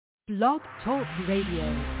Blog Talk Radio.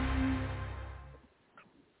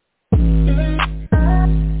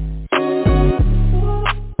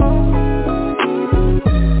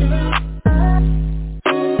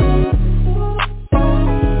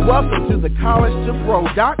 Welcome to the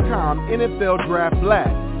College2Pro.com NFL Draft Blast,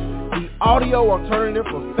 the audio alternative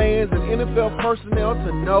for fans and NFL personnel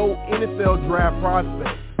to know NFL draft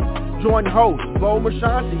prospects. Join host Bo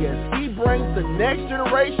Marchionte as he brings the next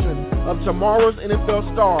generation of tomorrow's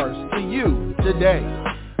NFL stars to you today.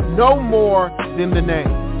 No more than the name.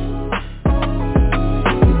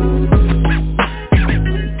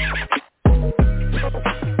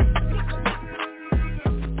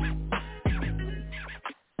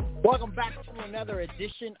 Welcome back to another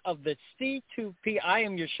edition of the C2P. I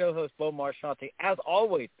am your show host, Bo Marchionte. As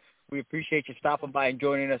always, we appreciate you stopping by and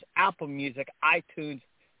joining us. Apple Music, iTunes,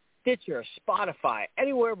 Stitcher, Spotify,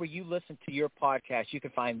 anywhere where you listen to your podcast, you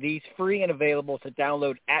can find these free and available to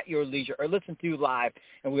download at your leisure or listen to live,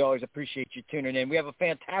 and we always appreciate you tuning in. We have a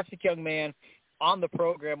fantastic young man on the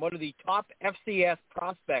program, one of the top FCS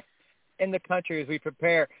prospects in the country as we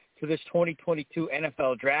prepare for this 2022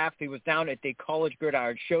 NFL Draft. He was down at the College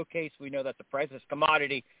Gridiron Showcase. We know that's a priceless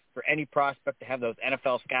commodity for any prospect to have those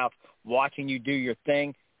NFL scouts watching you do your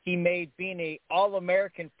thing. He made being a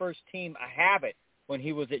All-American first team a habit when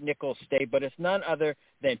he was at Nicholls State, but it's none other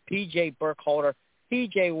than P.J. Burkhalter.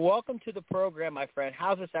 P.J., welcome to the program, my friend.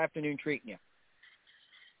 How's this afternoon treating you?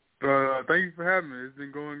 Thank you for having me. It's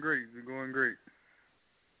been going great.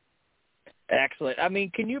 Excellent. I mean,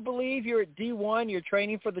 can you believe you're at D1, you're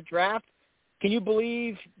training for the draft? Can you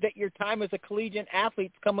believe that your time as a collegiate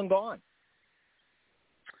athlete's come and gone?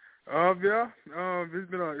 Yeah. It's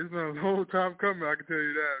been a long time coming, I can tell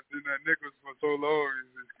you that. Been at Nicholls for so long.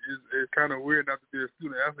 It's kind of weird not to be a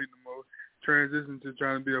student athlete no more. Transition to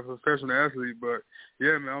trying to be a professional athlete, but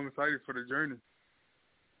yeah, man, I'm excited for the journey.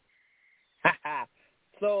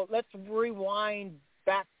 So let's rewind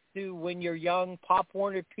back to when you're young, Pop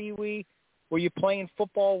Warner, Pee Wee. Were you playing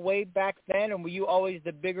football way back then, and were you always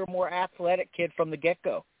the bigger, more athletic kid from the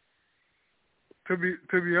get-go? To be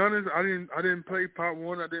honest, I didn't play Pop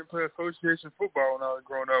Warner. I didn't play association football when I was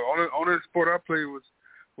growing up. Only sport I played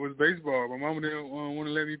was baseball. My mama didn't want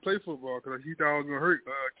to let me play football because she thought I was gonna hurt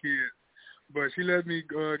kids. But she let me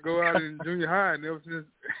go out in junior high, and ever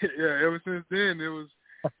since then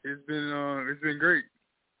it's been great.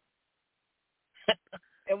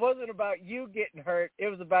 It wasn't about you getting hurt. It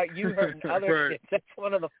was about you hurting other kids. That's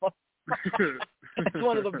one of the fun. That's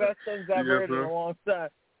one of the best things I've heard in a long time.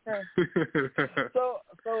 So,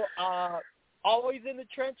 always in the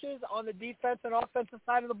trenches on the defense and offensive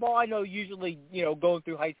side of the ball. I know usually, going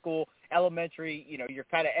through high school, elementary, you're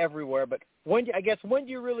kind of everywhere. But when do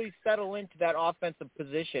you really settle into that offensive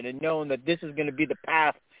position and knowing that this is going to be the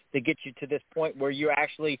path to get you to this point where you're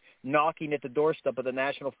actually knocking at the doorstep of the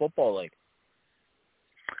National Football League?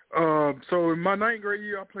 So in my ninth grade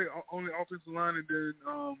year, I played only offensive line, and then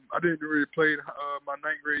I didn't really play my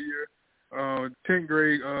ninth grade year. 10th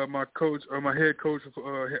grade, my head coach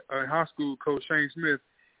in high school, Coach Shane Smith,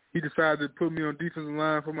 he decided to put me on defensive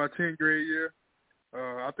line for my 10th grade year.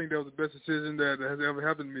 I think that was the best decision that has ever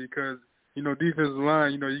happened to me because, defensive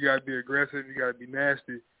line, you got to be aggressive, you got to be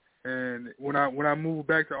nasty. And when I moved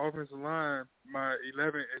back to offensive line, my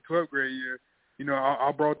 11th and 12th grade year,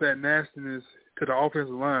 I brought that nastiness to the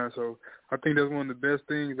offensive line. So I think that's one of the best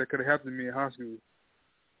things that could have happened to me in high school.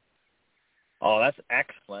 Oh, that's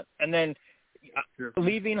excellent. And then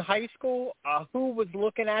leaving high school, who was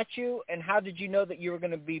looking at you, and how did you know that you were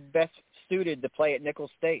going to be best suited to play at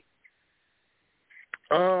Nicholls State?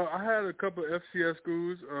 I had a couple of FCS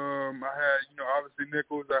schools. I had, obviously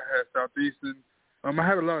Nicholls. I had Southeastern. I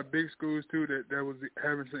had a lot of big schools, too, that was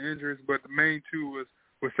having some injuries, but the main two was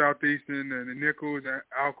Southeastern and Nicholls and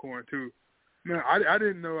Alcorn, too. Man, I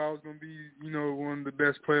didn't know I was going to be, one of the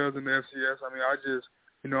best players in the FCS. I mean, I just –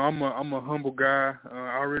 I'm a humble guy.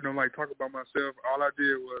 I really don't like talking about myself. All I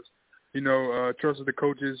did was, trusted the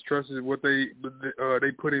coaches, trusted what they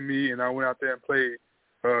put in me, and I went out there and played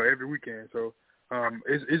every weekend. So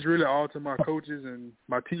it's really all to my coaches and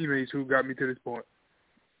my teammates who got me to this point.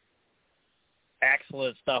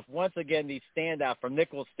 Excellent stuff. Once again, the standout from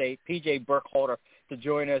Nicholls State, P.J. Burkhalter, to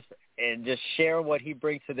join us and just share what he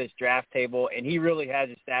brings to this draft table. And he really has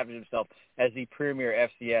established himself as the premier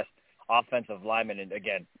FCS offensive lineman. And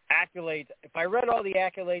again, accolades. If I read all the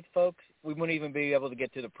accolades, folks, we wouldn't even be able to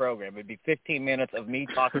get to the program. It'd be 15 minutes of me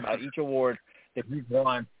talking about each award that he's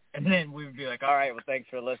won, and then we would be like, all right, well, thanks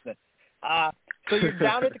for listening. So you're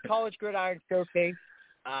down at the College Gridiron Showcase.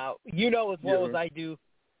 As well as I do,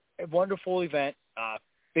 a wonderful event.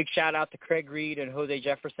 Big shout-out to Craig Reed and Jose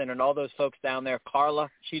Jefferson and all those folks down there. Carla,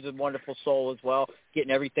 she's a wonderful soul as well,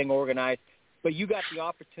 getting everything organized. But you got the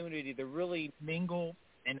opportunity to really mingle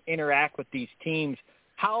and interact with these teams.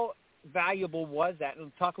 How valuable was that?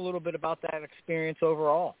 And talk a little bit about that experience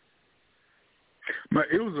overall.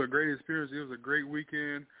 It was a great experience. It was a great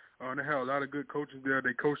weekend. They had a lot of good coaches there.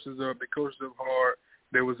 They coached us up. They coached us hard.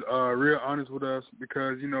 They was real honest with us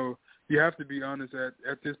because, you have to be honest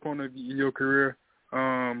at this point in your career.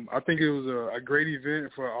 I think it was a great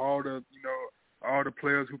event for all the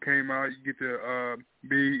players who came out. You get to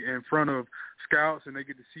be in front of scouts, and they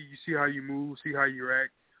get to see how you move, see how you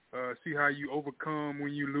act, see how you overcome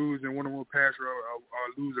when you lose in one-on-one pass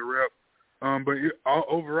or lose a rep.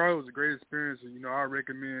 Overall, it was a great experience. I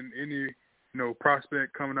recommend any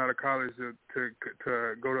prospect coming out of college to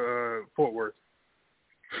go to Fort Worth.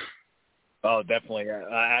 Oh, definitely.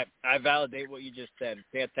 I validate what you just said.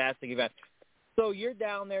 Fantastic event. So you're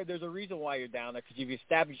down there. There's a reason why you're down there because you've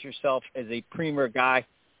established yourself as a premier guy.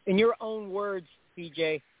 In your own words,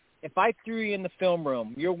 PJ, if I threw you in the film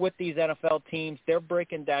room, you're with these NFL teams, they're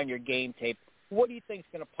breaking down your game tape. What do you think is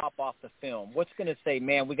going to pop off the film? What's going to say,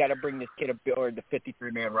 man, we got to bring this kid aboard the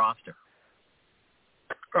 53-man roster?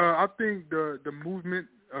 I think the movement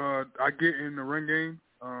I get in the run game,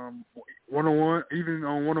 one-on-one, even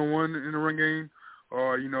on one-on-one in the run game,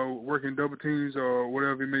 or, working double teams or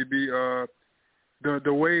whatever it may be,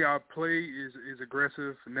 the way I play is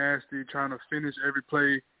aggressive, nasty, trying to finish every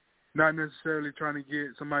play, not necessarily trying to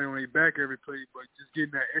get somebody on their back every play, but just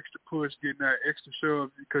getting that extra push, getting that extra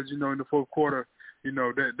shove because, in the fourth quarter,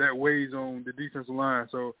 that weighs on the defensive line.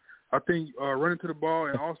 So I think running to the ball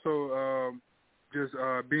and also just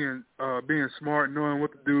being smart, knowing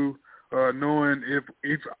what to do, knowing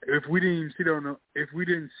if we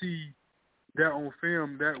didn't see that on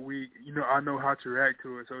film that week, I know how to react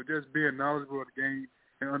to it. So just being knowledgeable of the game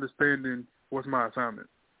and understanding what's my assignment.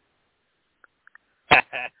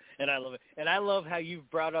 And I love it. And I love how you've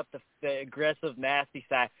brought up the aggressive, nasty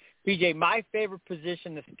side. PJ, my favorite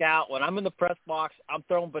position to scout, when I'm in the press box, I'm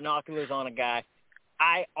throwing binoculars on a guy.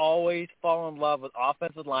 I always fall in love with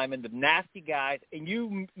offensive linemen, the nasty guys, and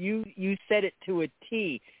you said it to a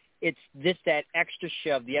T. It's just that extra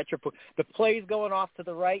shove, the extra push. The play's going off to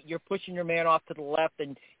the right, you're pushing your man off to the left,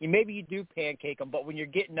 and maybe you do pancake him, but when you're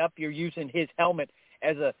getting up, you're using his helmet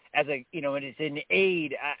as a and it's an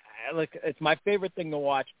aid. It's my favorite thing to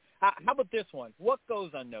watch. How about this one? What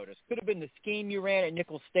goes unnoticed? Could have been the scheme you ran at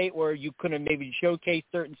Nicholls State where you could have maybe showcased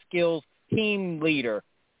certain skills, team leader,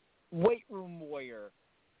 weight room warrior,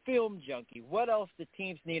 film junkie. What else do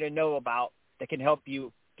teams need to know about that can help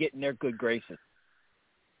you get in their good graces?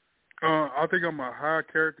 I think I'm a high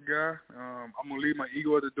character guy. I'm gonna leave my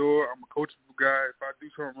ego at the door. I'm a coachable guy. If I do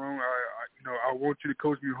something wrong, I want you to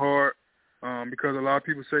coach me hard. Because a lot of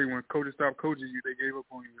people say when coaches stop coaching you, they gave up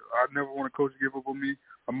on you. I never want a coach to give up on me.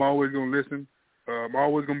 I'm always gonna listen. I'm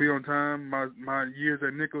always gonna be on time. My years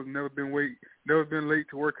at Nicholls never been late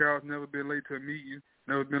to workouts, never been late to a meeting,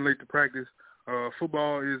 never been late to practice.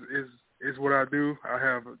 Football is what I do. I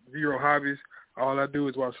have 0 hobbies. All I do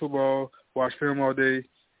is watch football, watch film all day.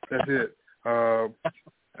 That's it. I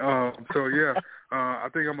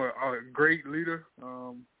think I'm a great leader.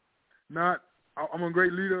 I'm a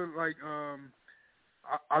great leader.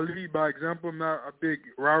 I lead by example. I'm not a big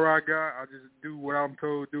rah-rah guy. I just do what I'm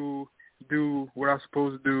told to do what I'm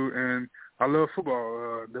supposed to do, and I love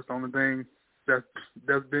football. That's the only thing that's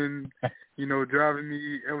been, driving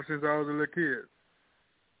me ever since I was a little kid.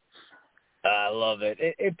 I love it.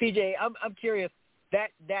 And PJ, I'm curious,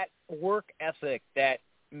 that work ethic, that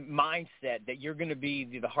mindset that you're going to be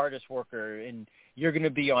the hardest worker and you're going to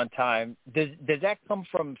be on time, does that come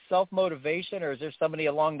from self-motivation, or is there somebody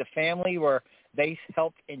along the family where they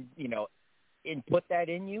help input that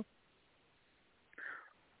in you?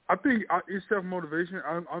 I think it's self-motivation.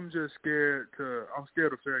 I'm just scared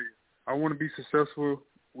of failure. I want to be successful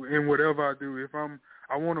in whatever I do.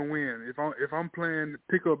 I want to win. If I'm playing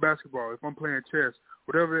pickup basketball, if I'm playing chess,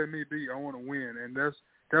 whatever it may be, I want to win, and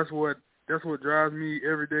that's what drives me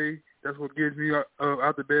every day. That's what gets me out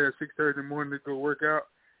the bed at 6:30 in the morning to go work out.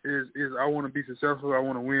 Is I want to be successful. I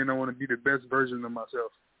want to win. I want to be the best version of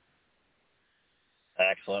myself.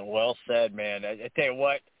 Excellent. Well said, man. I tell you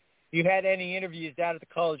what, you had any interviews down at the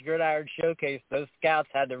College Gridiron Showcase, those scouts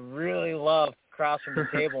had to really love across from the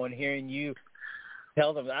table and hearing you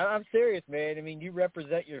tell them. I'm serious, man. I mean, you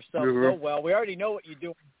represent yourself so well. We already know what you do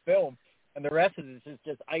in film, and the rest of this is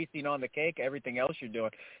just icing on the cake, everything else you're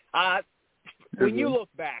doing. When you look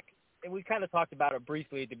back, and we kind of talked about it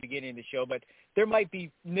briefly at the beginning of the show, but there might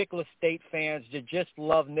be Nicholls State fans that just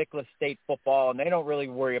love Nicholls State football, and they don't really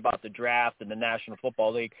worry about the draft and the National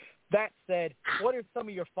Football League. That said, what are some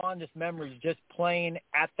of your fondest memories just playing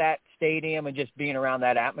at that stadium and just being around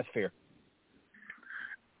that atmosphere?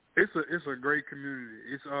 It's a great community.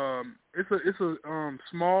 It's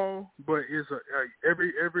small, but it's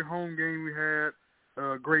every home game we had,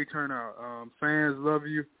 great turnout. Fans love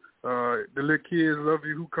you. The little kids love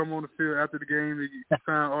you who come on the field after the game to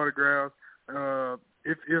sign autographs.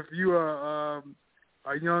 If you are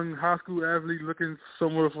a young high school athlete looking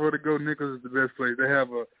somewhere for to go, Nicholls is the best place. They have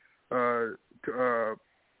a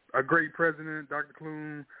great president, Dr.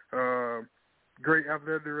 Kloon, great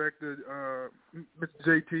athletic director, Mr.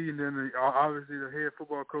 JT, and then obviously the head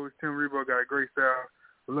football coach, Tim Rebo, got a great staff.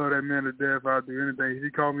 I love that man to death. I'll do anything. If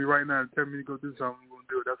he called me right now and tell me to go do something, I'm going to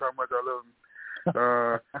do it. That's how much I love him.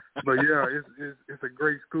 But, yeah, it's a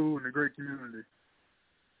great school and a great community.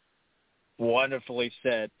 Wonderfully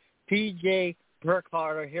said. PJ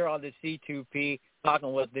Burkhalter here on the C2P,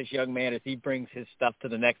 talking with this young man as he brings his stuff to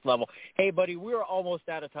the next level. Hey, buddy, we're almost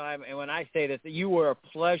out of time, and when I say this, you were a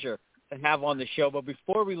pleasure to have on the show. But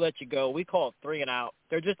before we let you go, we call it 3 and Out.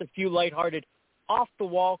 They're just a few lighthearted,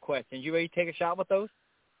 off-the-wall questions. You ready to take a shot with those?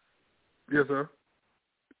 Yes, sir.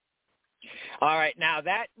 All right. Now,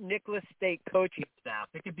 that Nicholls State coaching staff,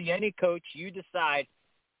 it could be any coach. You decide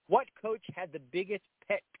what coach had the biggest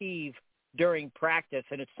pet peeve during practice,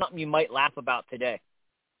 and it's something you might laugh about today.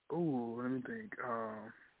 Ooh, let me think.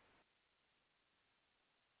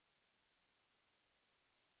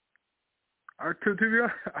 To be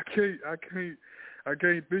honest, I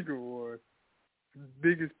can't think of one.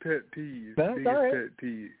 Biggest pet peeve. That's biggest all right. pet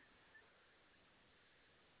peeve.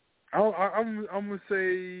 I'm gonna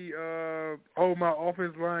say, my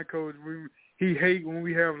offensive line coach. He hate when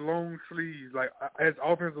we have long sleeves. Like as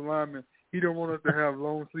offensive linemen, he don't want us to have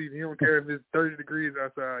long sleeves. He don't care if it's 30 degrees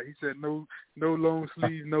outside. He said no long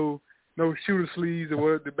sleeves, no shooter sleeves or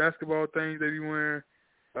what the basketball things that he wearing.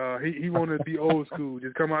 He wanted to be old school.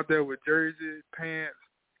 Just come out there with jersey, pants,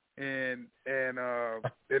 and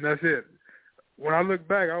that's it. When I look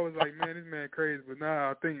back, I was like, man, this man crazy. But now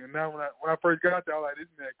I think when I first got out there, I was like, this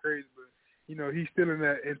man crazy. But he's still in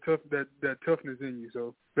that toughness in you.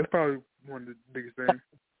 So that's probably one of the biggest things.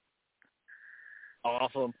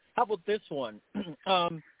 Awesome. How about this one?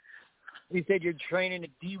 You said you're training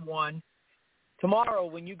at D1. Tomorrow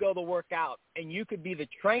when you go to work out, and you could be the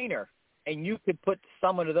trainer, and you could put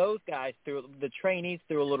some of those guys through, the trainees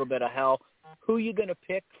through a little bit of hell, who are you going to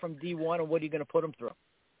pick from D1, and what are you going to put them through?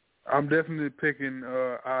 I'm definitely picking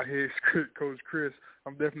our head coach Chris.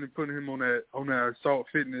 I'm definitely putting him on that Assault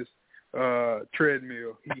Fitness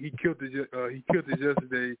treadmill. He killed it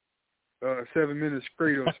yesterday, 7 minutes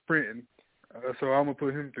straight of sprinting. So I'm gonna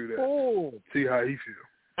put him through that. Oh. See how he feels.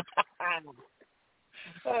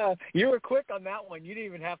 You were quick on that one. You didn't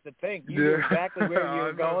even have to think. You knew exactly where you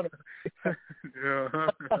were going.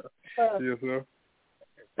 Yes, sir.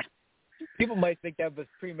 People might think that was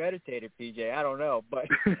premeditated, PJ. I don't know. But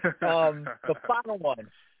the final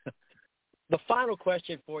one, the final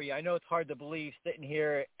question for you. I know it's hard to believe sitting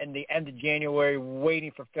here in the end of January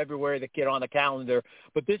waiting for February to get on the calendar,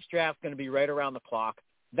 but this draft's going to be right around the clock.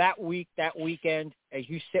 That weekend, as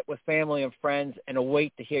you sit with family and friends and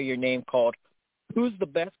await to hear your name called, who's the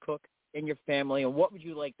best cook in your family, and what would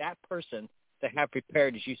you like that person to have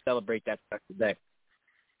prepared as you celebrate that special day?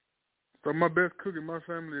 So my best cook in my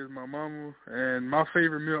family is my mama, and my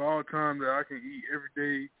favorite meal all time that I can eat every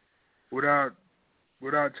day without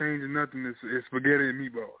changing nothing is spaghetti and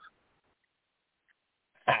meatballs.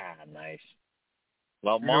 Nice.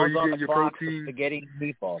 Well, mom's on the clock for spaghetti and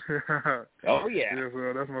meatballs. Oh, yeah. Yes,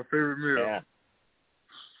 sir. That's my favorite meal. Yeah.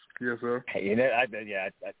 Yes, sir. Any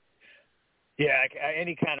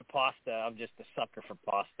kind of pasta. I'm just a sucker for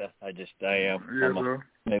pasta. I am. Yes, sir.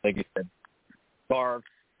 Like you said, starved.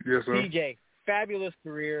 Yes, sir. PJ, fabulous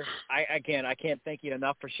career. I can't thank you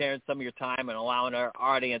enough for sharing some of your time and allowing our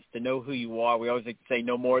audience to know who you are. We always like to say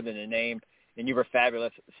no more than a name, and you were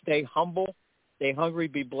fabulous. Stay humble, stay hungry,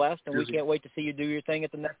 be blessed, and we can't wait to see you do your thing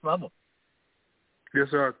at the next level. Yes,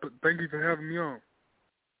 sir. Thank you for having me on.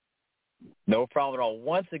 No problem at all.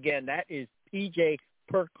 Once again, that is PJ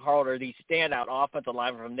Burkhalter, the standout offensive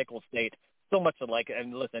lineman from Nicholls State. So much to like.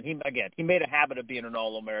 And listen, he made a habit of being an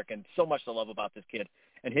All-American. So much to love about this kid.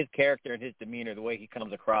 And his character and his demeanor, the way he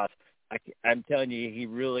comes across, I'm telling you, he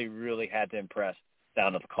really, really had to impress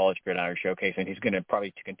down at the College Gridiron Showcase. And he's going to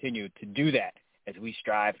probably continue to do that as we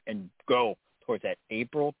strive and go towards that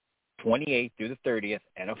April 28th through the 30th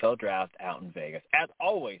NFL Draft out in Vegas. As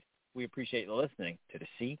always, we appreciate you listening to the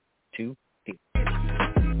C2P.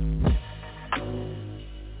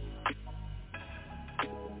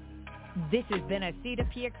 This has been a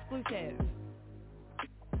C2P exclusive.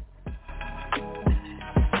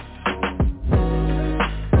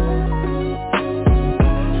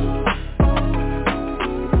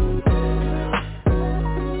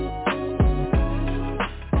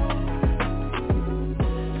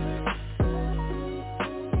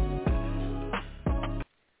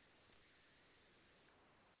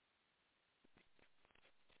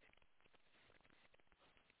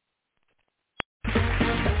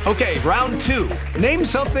 Okay, round 2. Name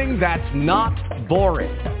something that's not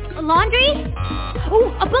boring. A laundry?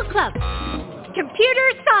 Ooh, a book club.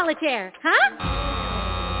 Computer solitaire, huh?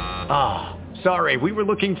 Ah, sorry, we were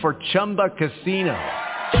looking for Chumba Casino.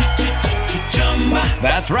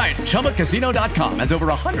 That's right, ChumbaCasino.com has over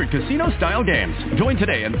 100 casino-style games. Join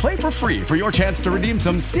today and play for free for your chance to redeem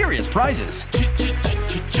some serious prizes.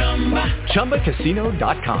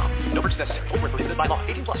 ChumbaCasino.com. No purchase necessary. Void where prohibited by law.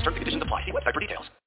 18+ terms and conditions apply. See website for details.